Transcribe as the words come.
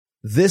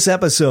This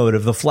episode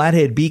of the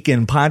Flathead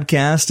Beacon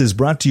podcast is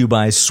brought to you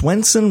by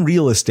Swenson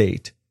Real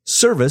Estate,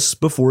 service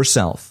before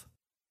self.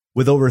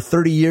 With over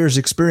 30 years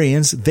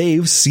experience,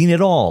 they've seen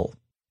it all.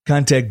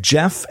 Contact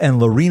Jeff and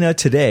Lorena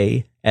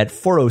today at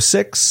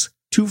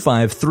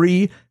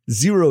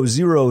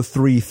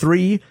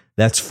 406-253-0033.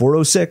 That's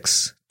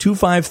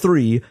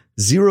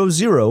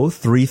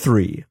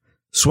 406-253-0033.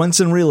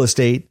 Swenson Real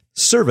Estate,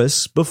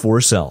 service before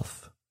self.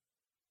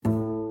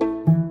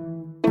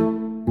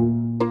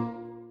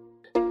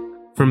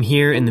 From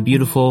here in the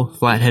beautiful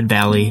Flathead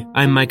Valley,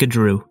 I'm Micah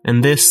Drew,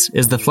 and this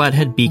is the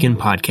Flathead Beacon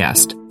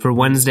podcast for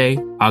Wednesday,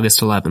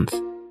 August 11th.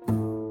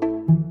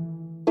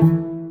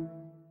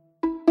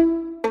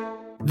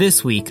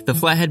 This week, the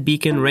Flathead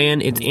Beacon ran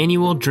its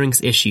annual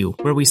Drinks issue,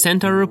 where we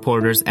sent our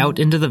reporters out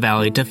into the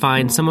valley to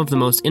find some of the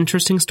most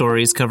interesting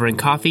stories covering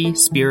coffee,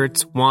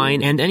 spirits,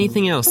 wine, and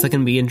anything else that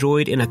can be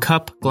enjoyed in a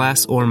cup,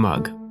 glass, or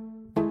mug.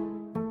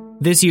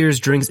 This year's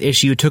Drinks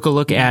issue took a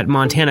look at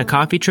Montana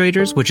Coffee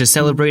Traders, which is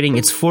celebrating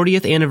its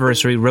 40th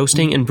anniversary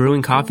roasting and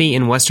brewing coffee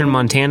in western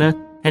Montana,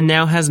 and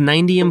now has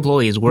 90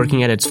 employees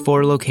working at its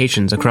 4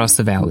 locations across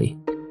the valley.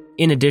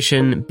 In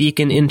addition,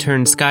 Beacon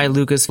intern Sky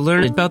Lucas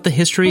learned about the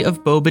history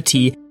of boba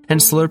tea and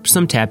slurped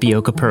some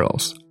tapioca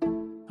pearls.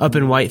 Up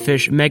in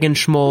Whitefish, Megan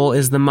Schmoll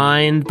is the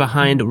mind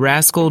behind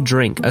Rascal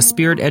Drink, a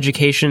spirit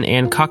education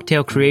and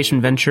cocktail creation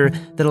venture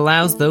that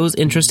allows those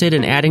interested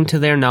in adding to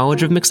their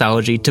knowledge of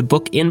mixology to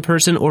book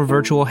in-person or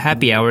virtual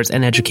happy hours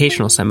and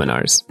educational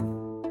seminars.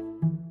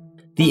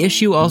 The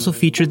issue also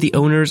featured the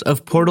owners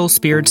of Portal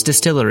Spirits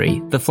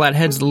Distillery, the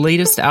Flathead's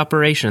latest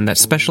operation that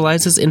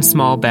specializes in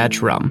small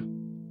batch rum.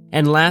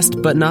 And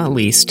last but not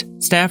least,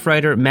 staff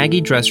writer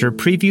Maggie Dresser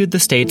previewed the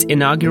state's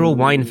inaugural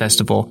wine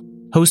festival,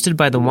 hosted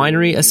by the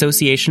Winery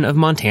Association of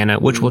Montana,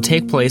 which will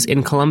take place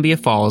in Columbia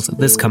Falls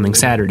this coming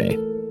Saturday.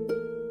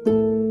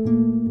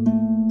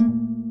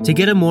 To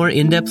get a more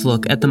in-depth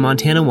look at the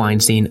Montana wine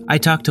scene, I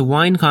talked to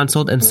wine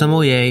consult and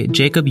sommelier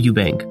Jacob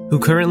Eubank, who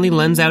currently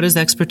lends out his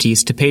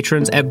expertise to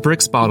patrons at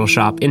Brick's Bottle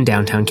Shop in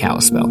downtown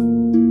Kalispell.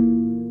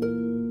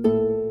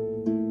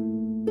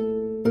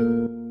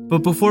 But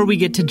before we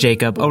get to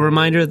Jacob, a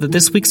reminder that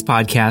this week's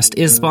podcast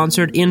is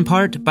sponsored in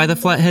part by the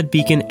Flathead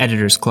Beacon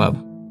Editors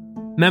Club.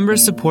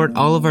 Members support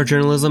all of our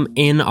journalism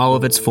in all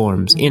of its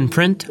forms, in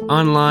print,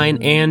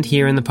 online, and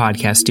here in the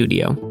podcast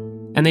studio.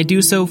 And they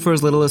do so for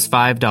as little as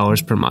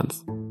 $5 per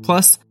month.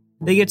 Plus,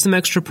 they get some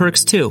extra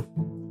perks too.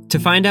 To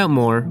find out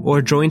more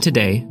or join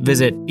today,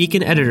 visit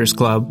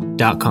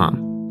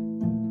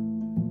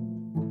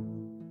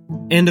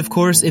beaconeditorsclub.com. And of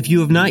course, if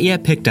you have not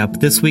yet picked up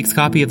this week's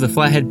copy of the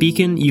Flathead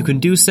Beacon, you can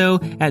do so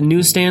at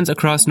newsstands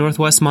across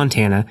northwest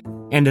Montana.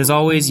 And as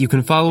always, you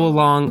can follow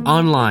along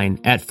online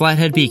at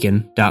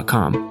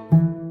flatheadbeacon.com.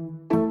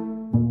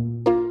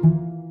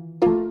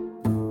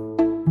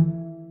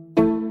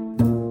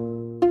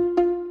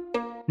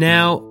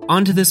 Now,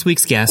 on to this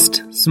week's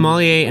guest,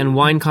 sommelier and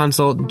wine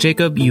consult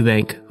Jacob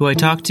Eubank, who I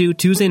talked to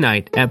Tuesday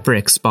night at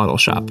Brick's Bottle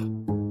Shop.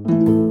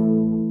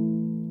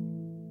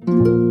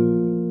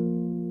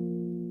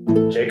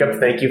 Jacob,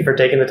 thank you for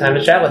taking the time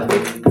to chat with me.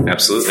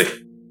 Absolutely.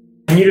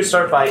 Can you just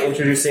start by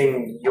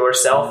introducing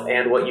yourself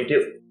and what you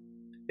do?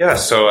 Yeah,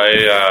 so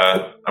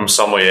I'm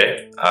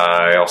sommelier.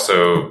 I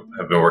also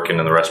have been working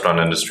in the restaurant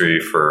industry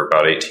for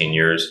about 18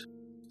 years.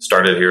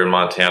 Started here in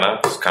Montana.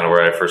 It's kind of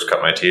where I first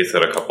cut my teeth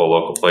at a couple of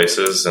local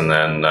places, and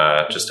then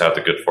just had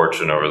the good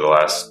fortune over the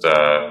last,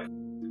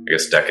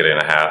 decade and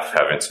a half,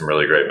 having some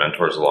really great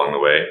mentors along the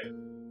way.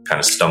 Kind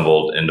of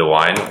stumbled into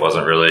wine.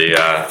 Wasn't really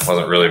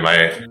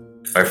my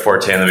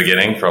forte in the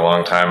beginning. For a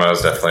long time, I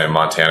was definitely a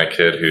Montana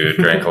kid who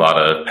drank a lot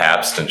of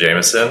Pabst and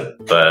Jameson,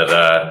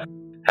 but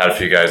had a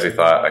few guys who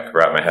thought I could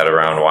wrap my head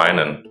around wine,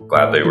 and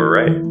glad they were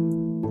right.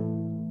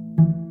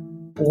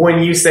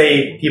 When you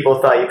say people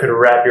thought you could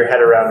wrap your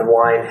head around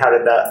wine, how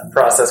did that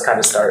process kind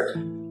of start?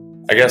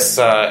 I guess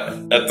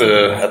at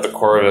the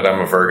core of it,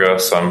 I'm a Virgo,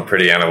 so I'm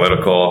pretty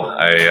analytical.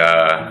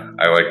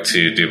 I like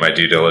to do my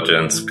due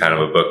diligence. I'm kind of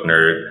a book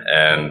nerd,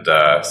 and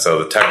so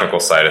the technical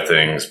side of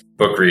things,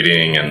 book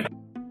reading and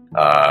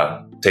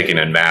taking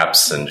in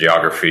maps and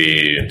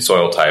geography and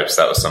soil types,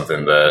 that was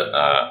something that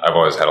I've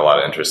always had a lot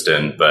of interest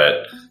in,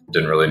 but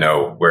didn't really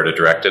know where to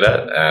direct it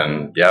at.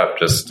 And yeah,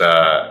 just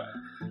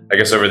I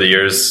guess over the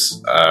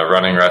years,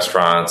 running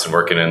restaurants and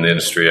working in the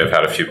industry, I've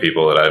had a few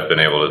people that I've been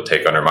able to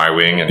take under my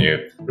wing. And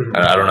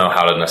I don't know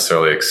how to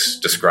necessarily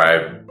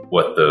describe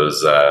what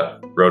those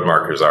road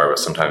markers are, but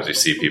sometimes you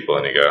see people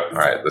and you go, all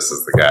right, this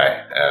is the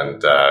guy.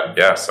 And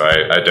so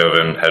I dove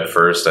in head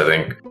first. I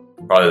think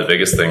probably the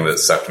biggest thing that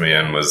sucked me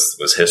in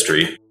was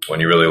history. When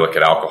you really look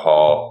at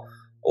alcohol,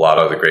 a lot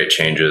of the great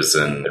changes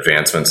and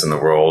advancements in the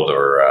world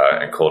or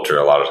in culture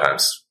a lot of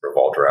times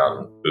revolved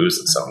around booze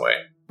in some way.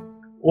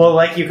 Well,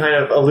 like you kind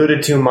of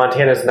alluded to,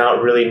 Montana is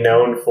not really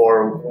known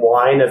for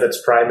wine as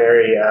its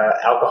primary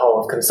alcohol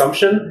of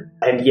consumption,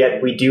 and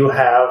yet we do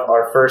have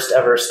our first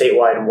ever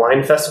statewide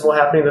wine festival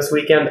happening this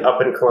weekend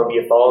up in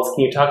Columbia Falls.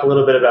 Can you talk a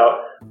little bit about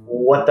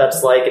what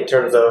that's like in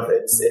terms of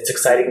it's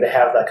exciting to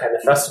have that kind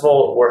of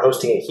festival? We're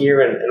hosting it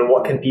here, and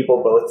what can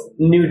people, both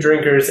new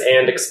drinkers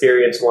and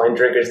experienced wine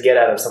drinkers, get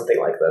out of something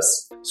like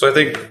this? So I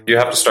think you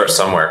have to start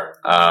somewhere.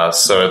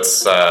 So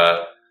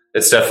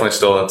it's definitely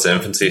still in its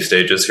infancy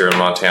stages here in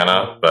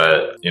Montana,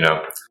 but,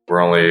 we're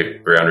only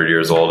 300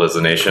 years old as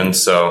a nation.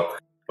 So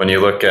when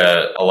you look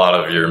at a lot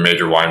of your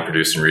major wine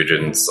producing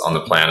regions on the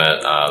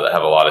planet that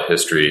have a lot of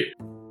history,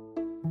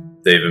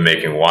 they've been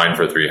making wine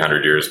for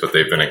 300 years, but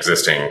they've been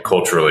existing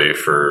culturally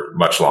for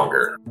much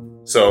longer.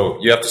 So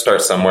you have to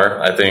start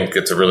somewhere. I think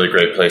it's a really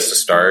great place to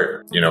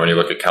start. When you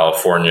look at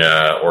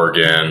California,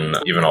 Oregon,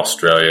 even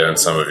Australia, and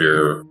some of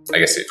your,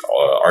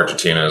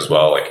 Argentina as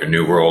well, like your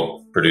New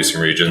World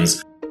producing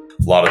regions,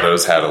 a lot of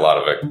those had a lot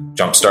of a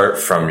jumpstart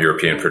from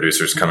European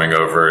producers coming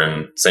over,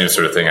 and same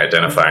sort of thing,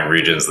 identifying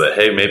regions that,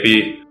 hey,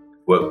 maybe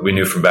what we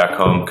knew from back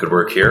home could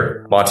work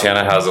here.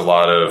 Montana has a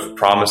lot of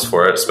promise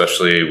for it,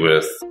 especially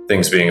with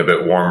things being a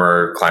bit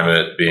warmer,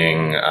 climate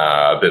being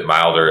a bit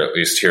milder, at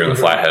least here in the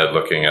Flathead,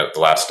 looking at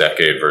the last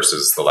decade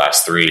versus the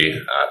last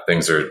three.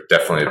 Things are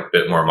definitely a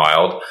bit more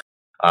mild.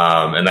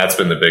 And that's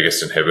been the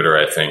biggest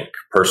inhibitor, I think,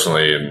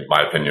 personally, in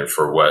my opinion,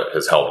 for what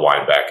has held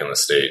wine back in the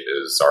state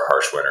is our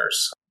harsh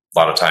winters. A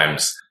lot of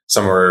times,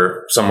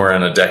 somewhere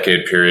in a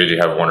decade period, you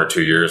have 1 or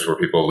 2 years where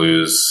people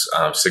lose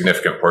a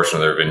significant portion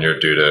of their vineyard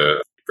due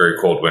to very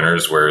cold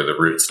winters where the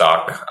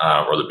rootstock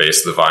or the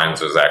base of the vines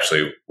is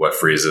actually what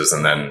freezes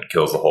and then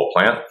kills the whole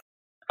plant.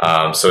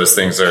 So as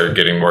things are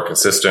getting more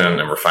consistent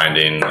and we're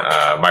finding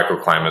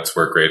microclimates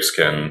where grapes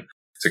can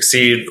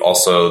succeed.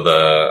 Also,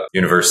 the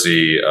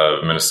University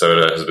of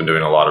Minnesota has been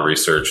doing a lot of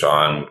research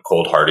on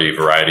cold hardy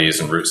varieties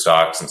and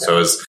rootstocks. And so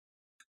as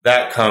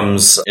that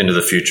comes into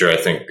the future, I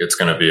think it's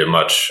going to be a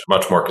much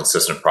more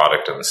consistent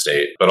product in the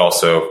state. But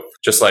also,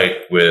 just like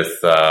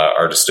with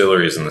our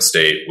distilleries in the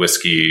state,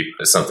 whiskey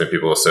is something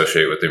people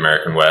associate with the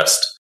American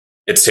West.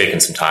 It's taken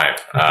some time.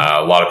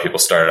 A lot of people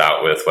started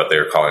out with what they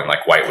were calling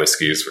like white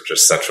whiskeys, which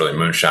is essentially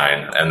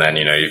moonshine. And then,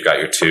 you've got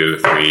your 2,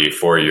 3,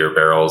 4 year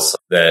barrels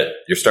that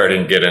you're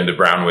starting to get into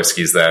brown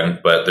whiskeys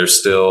then, but there's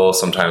still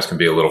sometimes can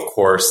be a little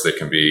coarse. They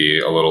can be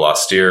a little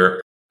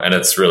austere. And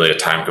it's really a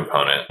time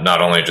component,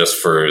 not only just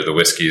for the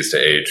whiskeys to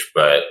age,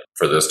 but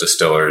for those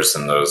distillers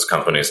and those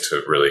companies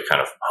to really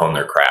kind of hone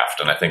their craft.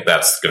 And I think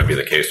that's going to be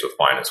the case with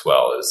wine as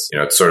well. Is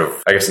it's sort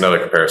of, I guess another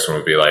comparison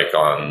would be like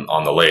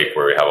on the lake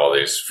where we have all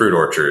these fruit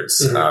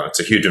orchards. It's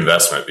a huge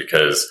investment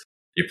because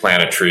you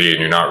plant a tree and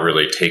you're not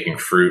really taking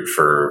fruit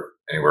for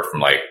anywhere from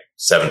like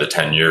 7 to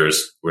 10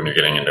 years when you're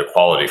getting into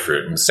quality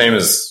fruit. And the same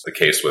is the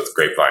case with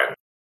grapevine.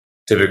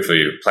 Typically,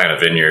 you plant a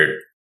vineyard,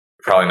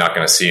 probably not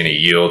going to see any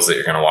yields that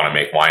you're going to want to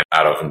make wine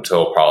out of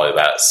until probably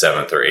that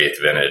 7th or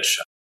 8th vintage.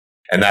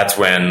 And that's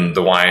when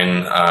the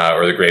wine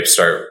or the grapes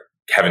start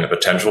having the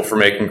potential for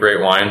making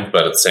great wine.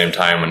 But at the same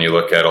time, when you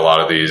look at a lot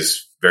of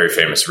these very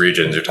famous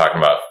regions, you're talking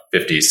about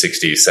 50,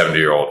 60,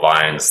 70-year-old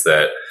vines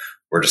that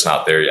we're just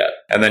not there yet.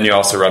 And then you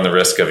also run the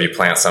risk of you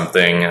plant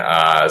something,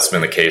 it's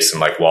been the case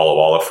in like Walla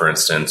Walla, for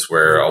instance,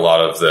 where a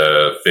lot of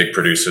the big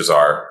producers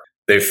are.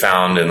 They've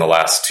found in the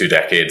last 2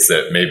 decades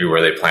that maybe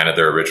where they planted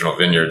their original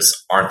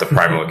vineyards aren't the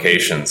prime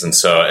locations. And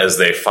so as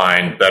they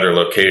find better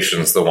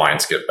locations, the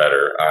wines get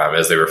better.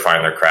 As they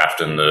refine their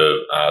craft in the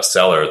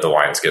cellar, the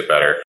wines get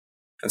better.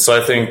 And so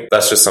I think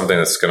that's just something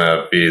that's going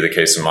to be the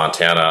case in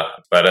Montana.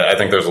 But I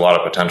think there's a lot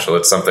of potential.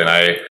 It's something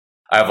I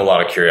have a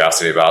lot of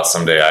curiosity about.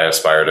 Someday I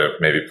aspire to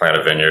maybe plant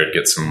a vineyard,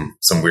 get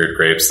some weird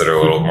grapes that are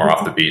a little more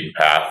off the beaten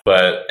path.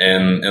 But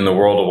in the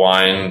world of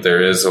wine,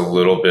 there is a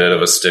little bit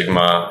of a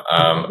stigma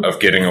of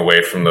getting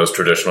away from those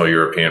traditional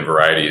European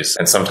varieties.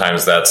 And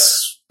sometimes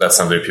that's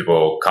something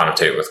people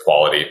connotate with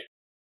quality.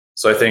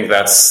 So I think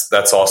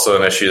that's also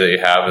an issue that you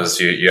have is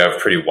you have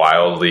pretty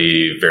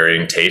wildly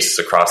varying tastes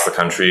across the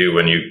country.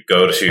 When you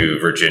go to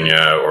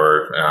Virginia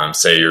or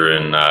say you're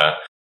in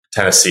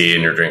Tennessee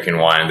and you're drinking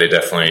wine, they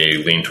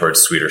definitely lean towards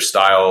sweeter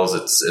styles.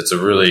 It's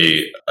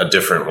a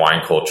different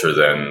wine culture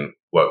than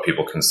what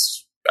people can,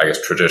 I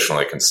guess,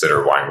 traditionally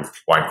consider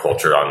wine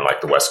culture on like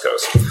the West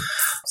Coast.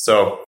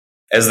 So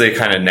as they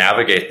kind of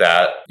navigate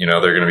that, there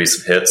are going to be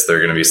some hits, there are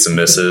going to be some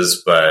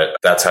misses, but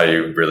that's how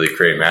you really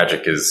create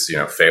magic is,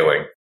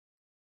 failing.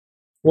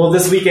 Well,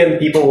 this weekend,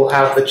 people will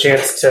have the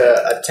chance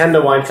to attend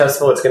a wine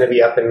festival. It's going to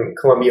be up in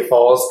Columbia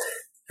Falls.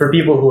 For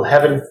people who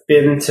haven't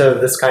been to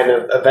this kind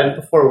of event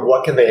before,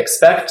 what can they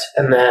expect?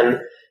 And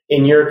then,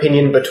 in your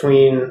opinion,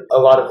 between a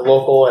lot of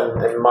local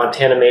and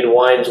Montana-made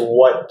wines,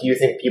 what do you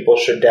think people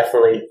should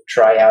definitely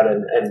try out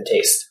and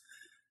taste?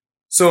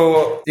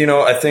 So,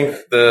 I think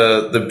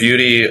the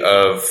beauty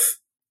of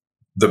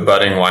the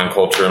budding wine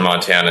culture in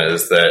Montana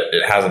is that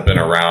it hasn't been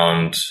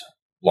around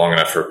long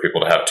enough for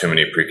people to have too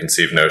many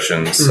preconceived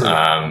notions.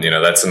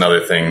 That's another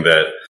thing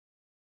that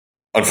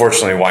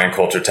unfortunately wine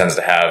culture tends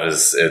to have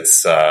is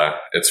it's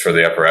for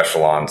the upper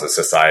echelons of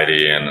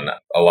society, and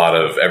a lot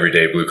of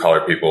everyday blue collar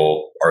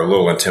people are a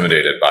little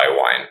intimidated by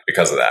wine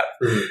because of that.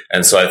 Mm-hmm.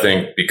 And so I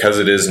think because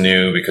it is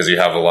new, because you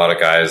have a lot of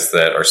guys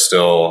that are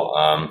still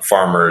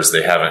farmers,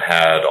 they haven't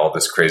had all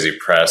this crazy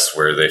press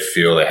where they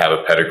feel they have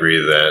a pedigree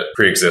that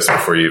pre-exists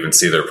before you even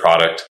see their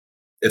product.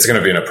 It's going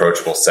to be an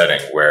approachable setting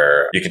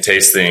where you can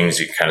taste things,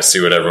 you can kind of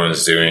see what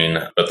everyone's doing,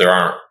 but there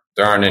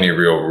aren't any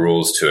real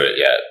rules to it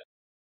yet.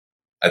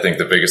 I think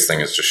the biggest thing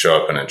is to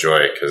show up and enjoy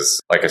it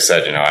because, like I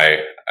said, I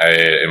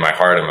in my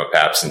heart, I'm a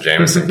Pabst and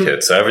Jameson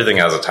kid, so everything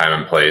has a time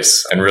and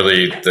place. And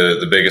really,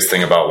 the biggest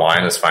thing about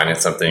wine is finding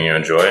something you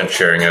enjoy and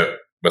sharing it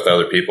with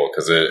other people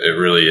because it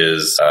really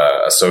is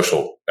a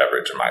social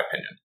beverage, in my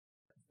opinion.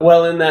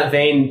 Well, in that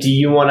vein, do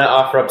you want to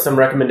offer up some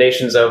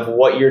recommendations of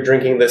what you're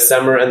drinking this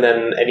summer and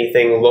then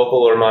anything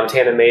local or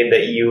Montana-made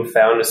that you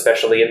found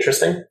especially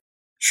interesting?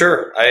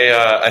 Sure.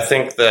 I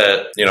think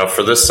that,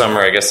 for this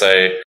summer, I guess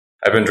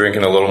I've been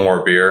drinking a little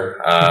more beer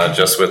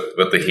just with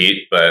the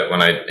heat. But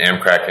when I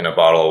am cracking a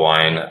bottle of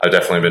wine, I've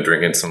definitely been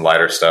drinking some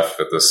lighter stuff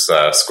with this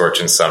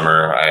scorching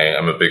summer.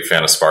 I'm a big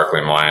fan of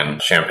sparkling wine.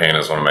 Champagne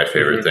is one of my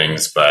favorite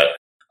things, but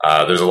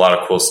there's a lot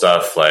of cool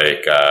stuff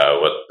like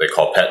what they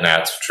call pet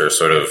nats, which are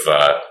sort of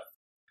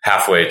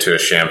halfway to a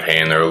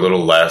champagne. They're a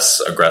little less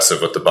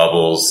aggressive with the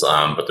bubbles,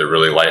 but they're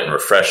really light and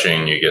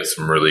refreshing. You get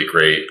some really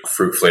great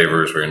fruit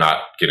flavors where you're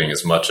not getting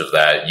as much of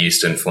that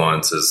yeast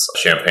influence as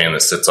champagne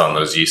that sits on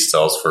those yeast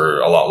cells for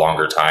a lot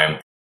longer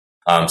time.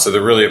 So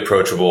they're really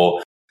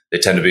approachable. They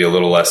tend to be a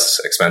little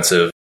less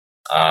expensive.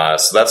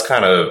 So that's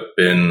kind of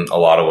been a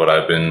lot of what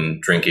I've been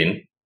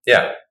drinking.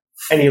 Yeah.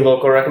 Any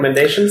local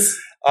recommendations?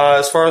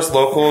 As far as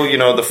local,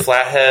 the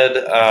Flathead,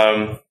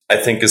 I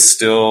think is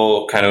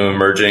still kind of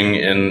emerging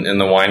in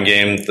the wine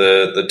game.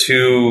 The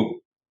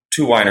two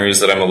wineries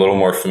that I'm a little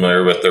more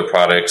familiar with their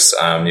products,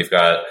 you've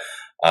got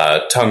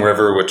Tongue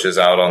River, which is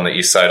out on the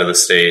east side of the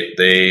state.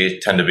 They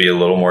tend to be a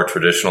little more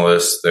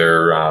traditionalist.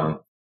 They're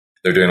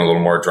doing a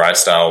little more dry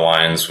style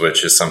wines,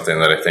 which is something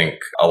that I think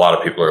a lot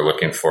of people are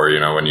looking for.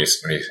 When you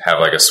have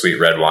like a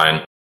sweet red wine,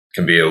 it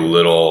can be a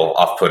little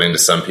off-putting to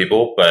some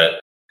people, but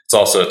it's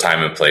also a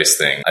time and place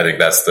thing. I think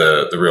that's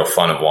the real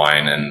fun of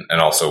wine and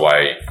also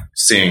why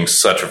seeing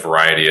such a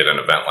variety at an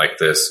event like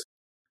this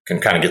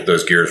can kind of get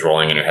those gears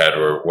rolling in your head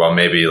where, well,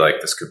 maybe like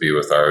this could be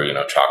with our,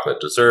 chocolate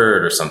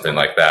dessert or something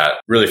like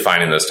that. Really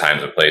finding those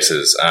times and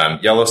places.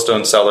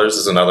 Yellowstone Cellars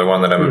is another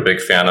one that I'm a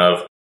big fan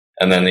of.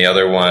 And then the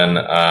other one,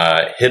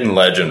 Hidden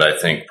Legend, I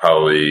think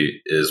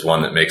probably is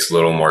one that makes a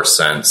little more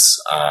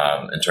sense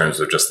in terms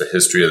of just the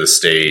history of the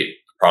state,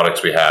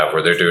 products we have,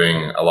 where they're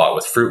doing a lot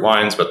with fruit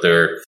wines, but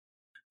they're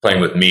playing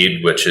with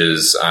mead, which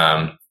is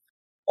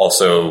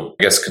also,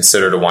 I guess,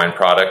 considered a wine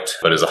product,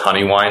 but is a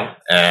honey wine.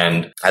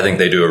 And I think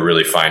they do a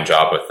really fine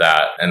job with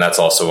that. And that's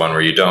also one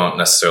where you don't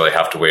necessarily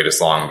have to wait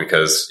as long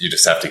because you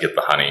just have to get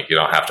the honey. You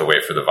don't have to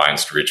wait for the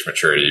vines to reach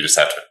maturity. You just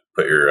have to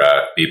put your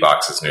bee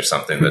boxes near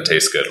something that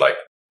tastes good, like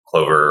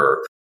clover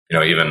or,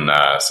 even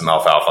some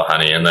alfalfa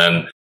honey. And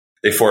then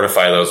they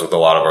fortify those with a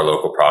lot of our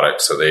local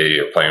products. So they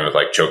are playing with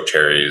like choke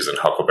cherries and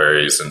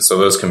huckleberries. And so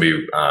those can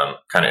be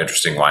kind of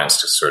interesting wines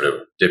to sort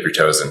of dip your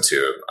toes into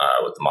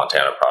with the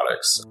Montana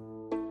products.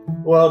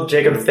 Well,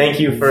 Jacob, thank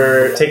you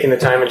for taking the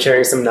time and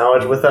sharing some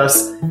knowledge with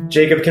us.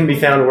 Jacob can be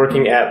found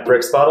working at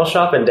Brick's Bottle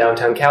Shop in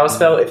downtown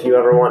Kalispell if you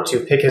ever want to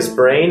pick his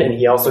brain, and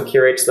he also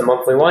curates the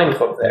monthly wine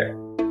club there.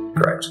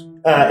 Correct.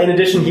 In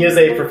addition, he is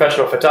a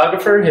professional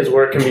photographer. His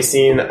work can be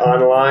seen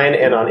online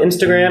and on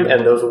Instagram,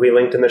 and those will be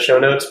linked in the show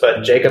notes.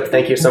 But Jacob,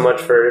 thank you so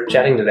much for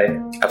chatting today.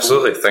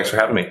 Absolutely. Thanks for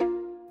having me.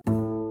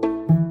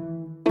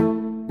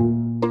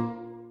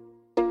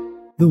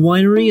 The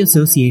Winery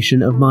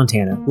Association of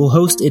Montana will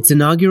host its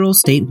inaugural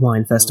State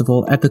Wine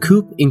Festival at the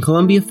Coop in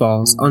Columbia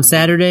Falls on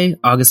Saturday,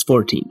 August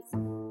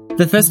 14th.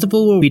 The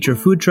festival will feature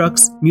food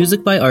trucks,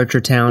 music by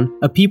Archertown,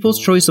 a People's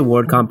Choice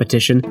Award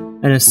competition,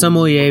 and a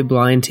sommelier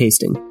blind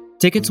tasting.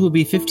 Tickets will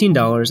be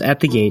 $15 at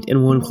the gate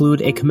and will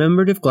include a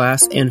commemorative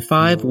glass and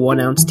 5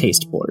 1-ounce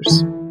taste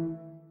pours.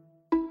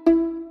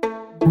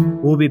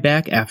 We'll be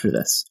back after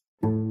this.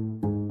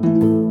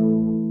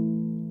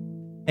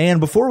 And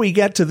before we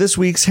get to this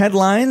week's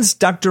headlines,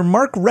 Dr.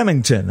 Mark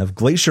Remington of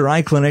Glacier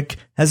Eye Clinic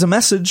has a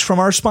message from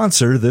our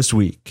sponsor this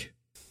week.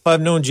 I've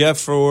known Jeff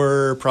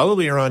for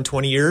probably around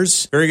 20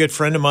 years. Very good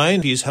friend of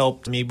mine. He's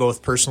helped me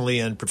both personally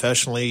and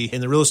professionally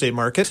in the real estate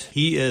market.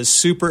 He is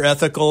super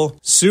ethical,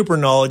 super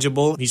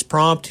knowledgeable. He's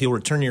prompt. He'll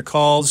return your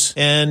calls,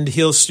 and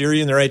he'll steer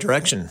you in the right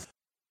direction.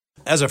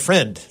 As a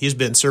friend, he's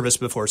been service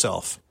before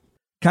self.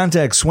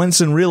 Contact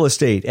Swenson Real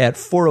Estate at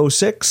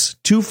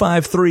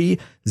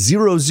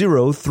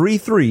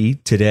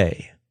 406-253-0033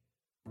 today.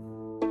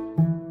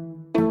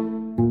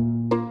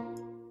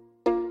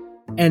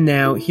 And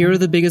now, here are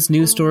the biggest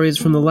news stories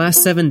from the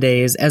last 7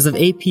 days as of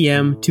 8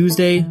 p.m.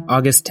 Tuesday,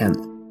 August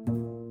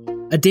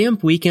 10th. A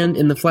damp weekend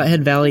in the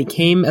Flathead Valley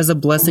came as a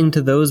blessing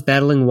to those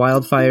battling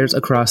wildfires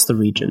across the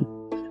region.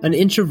 an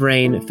inch of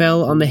rain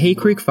fell on the Hay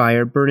Creek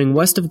Fire burning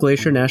west of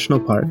Glacier National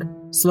Park,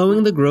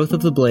 slowing the growth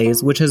of the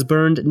blaze, which has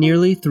burned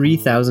nearly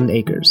 3,000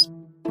 acres.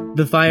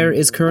 The fire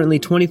is currently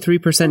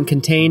 23%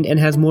 contained and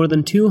has more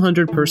than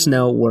 200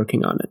 personnel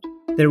working on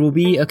it. There will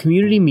be a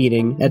community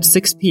meeting at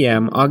 6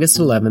 p.m. August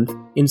 11th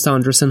in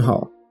Saunderson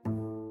Hall.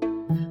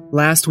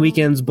 Last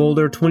weekend's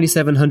Boulder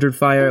 2700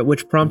 fire,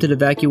 which prompted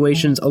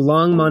evacuations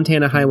along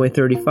Montana Highway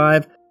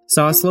 35,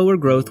 saw slower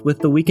growth with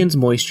the weekend's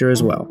moisture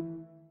as well.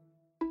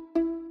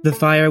 The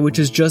fire, which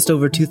is just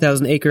over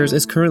 2,000 acres,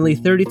 is currently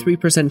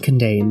 33%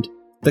 contained.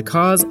 The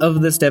cause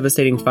of this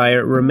devastating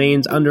fire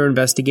remains under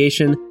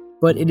investigation,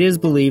 but it is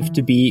believed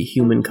to be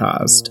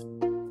human-caused.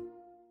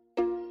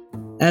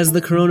 As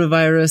the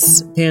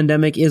coronavirus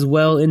pandemic is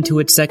well into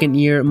its second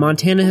year,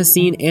 Montana has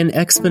seen an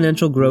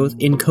exponential growth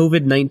in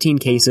COVID-19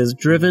 cases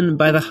driven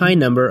by the high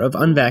number of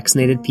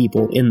unvaccinated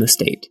people in the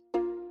state.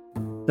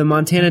 The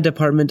Montana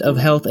Department of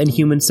Health and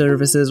Human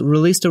Services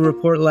released a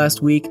report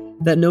last week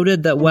that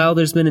noted that while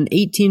there's been an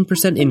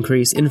 18%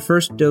 increase in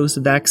first-dose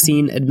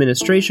vaccine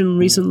administration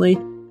recently,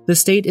 the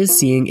state is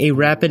seeing a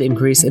rapid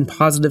increase in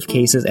positive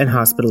cases and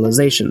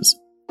hospitalizations.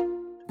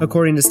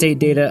 According to state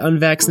data,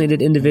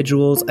 unvaccinated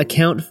individuals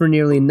account for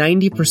nearly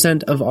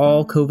 90% of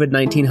all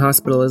COVID-19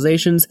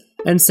 hospitalizations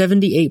and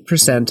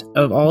 78%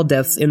 of all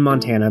deaths in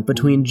Montana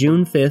between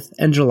June 5th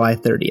and July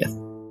 30th.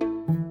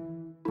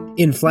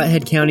 In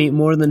Flathead County,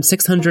 more than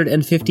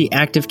 650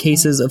 active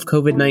cases of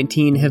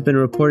COVID-19 have been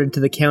reported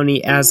to the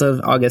county as of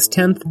August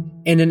 10th,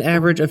 and an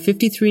average of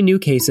 53 new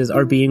cases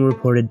are being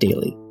reported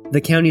daily. The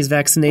county's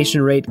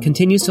vaccination rate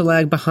continues to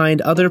lag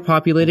behind other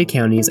populated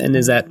counties and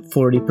is at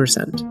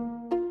 40%.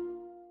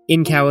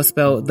 In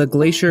Kalispell, the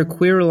Glacier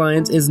Queer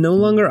Alliance is no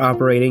longer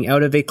operating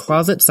out of a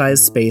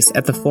closet-sized space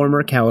at the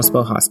former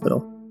Kalispell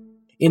Hospital.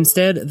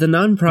 Instead, the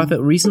nonprofit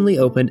recently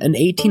opened an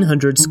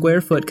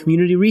 1,800-square-foot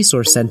community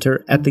resource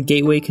center at the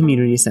Gateway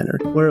Community Center,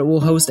 where it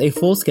will host a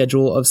full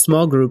schedule of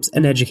small groups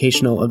and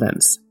educational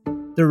events.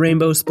 The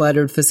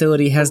rainbow-splattered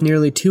facility has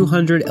nearly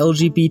 200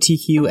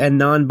 LGBTQ and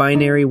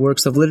non-binary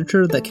works of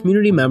literature that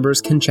community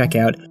members can check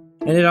out,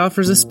 and it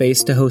offers a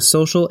space to host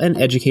social and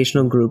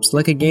educational groups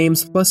like a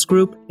Games Plus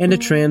group and a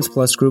Trans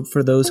Plus group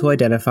for those who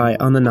identify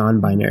on the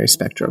non-binary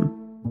spectrum.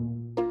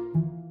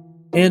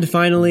 And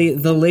finally,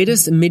 the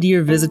latest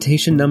mid-year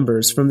visitation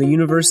numbers from the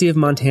University of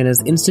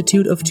Montana's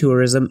Institute of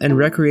Tourism and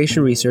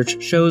Recreation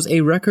Research shows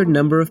a record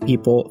number of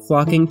people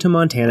flocking to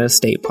Montana's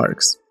state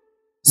parks.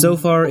 So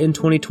far in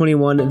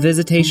 2021,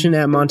 visitation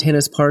at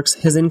Montana's parks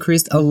has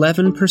increased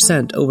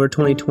 11% over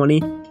 2020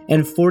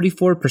 and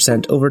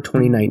 44% over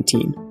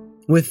 2019.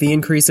 With the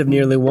increase of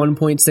nearly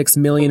 1.6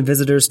 million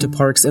visitors to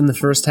parks in the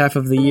first half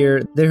of the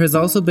year, there has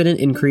also been an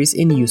increase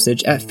in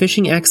usage at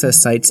fishing access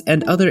sites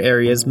and other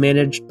areas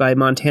managed by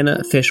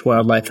Montana Fish,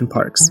 Wildlife, and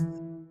Parks.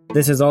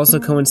 This has also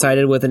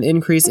coincided with an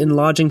increase in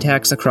lodging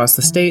tax across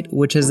the state,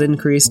 which has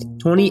increased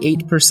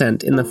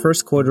 28% in the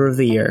first quarter of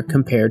the year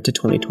compared to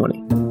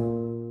 2020.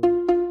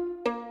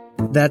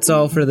 That's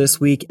all for this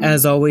week.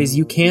 As always,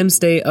 you can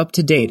stay up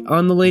to date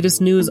on the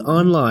latest news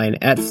online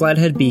at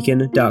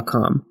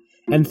flatheadbeacon.com.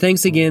 And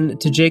thanks again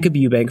to Jacob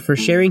Eubank for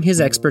sharing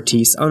his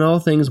expertise on all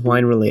things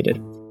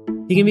wine-related.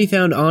 He can be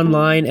found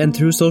online and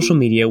through social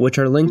media, which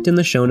are linked in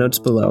the show notes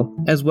below,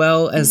 as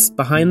well as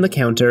behind the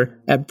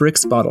counter at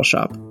Brick's Bottle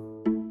Shop.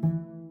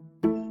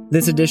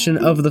 This edition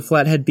of the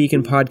Flathead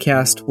Beacon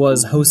podcast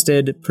was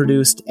hosted,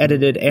 produced,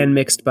 edited, and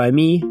mixed by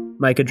me,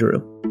 Micah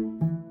Drew.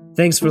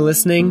 Thanks for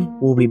listening.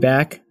 We'll be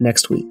back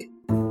next week.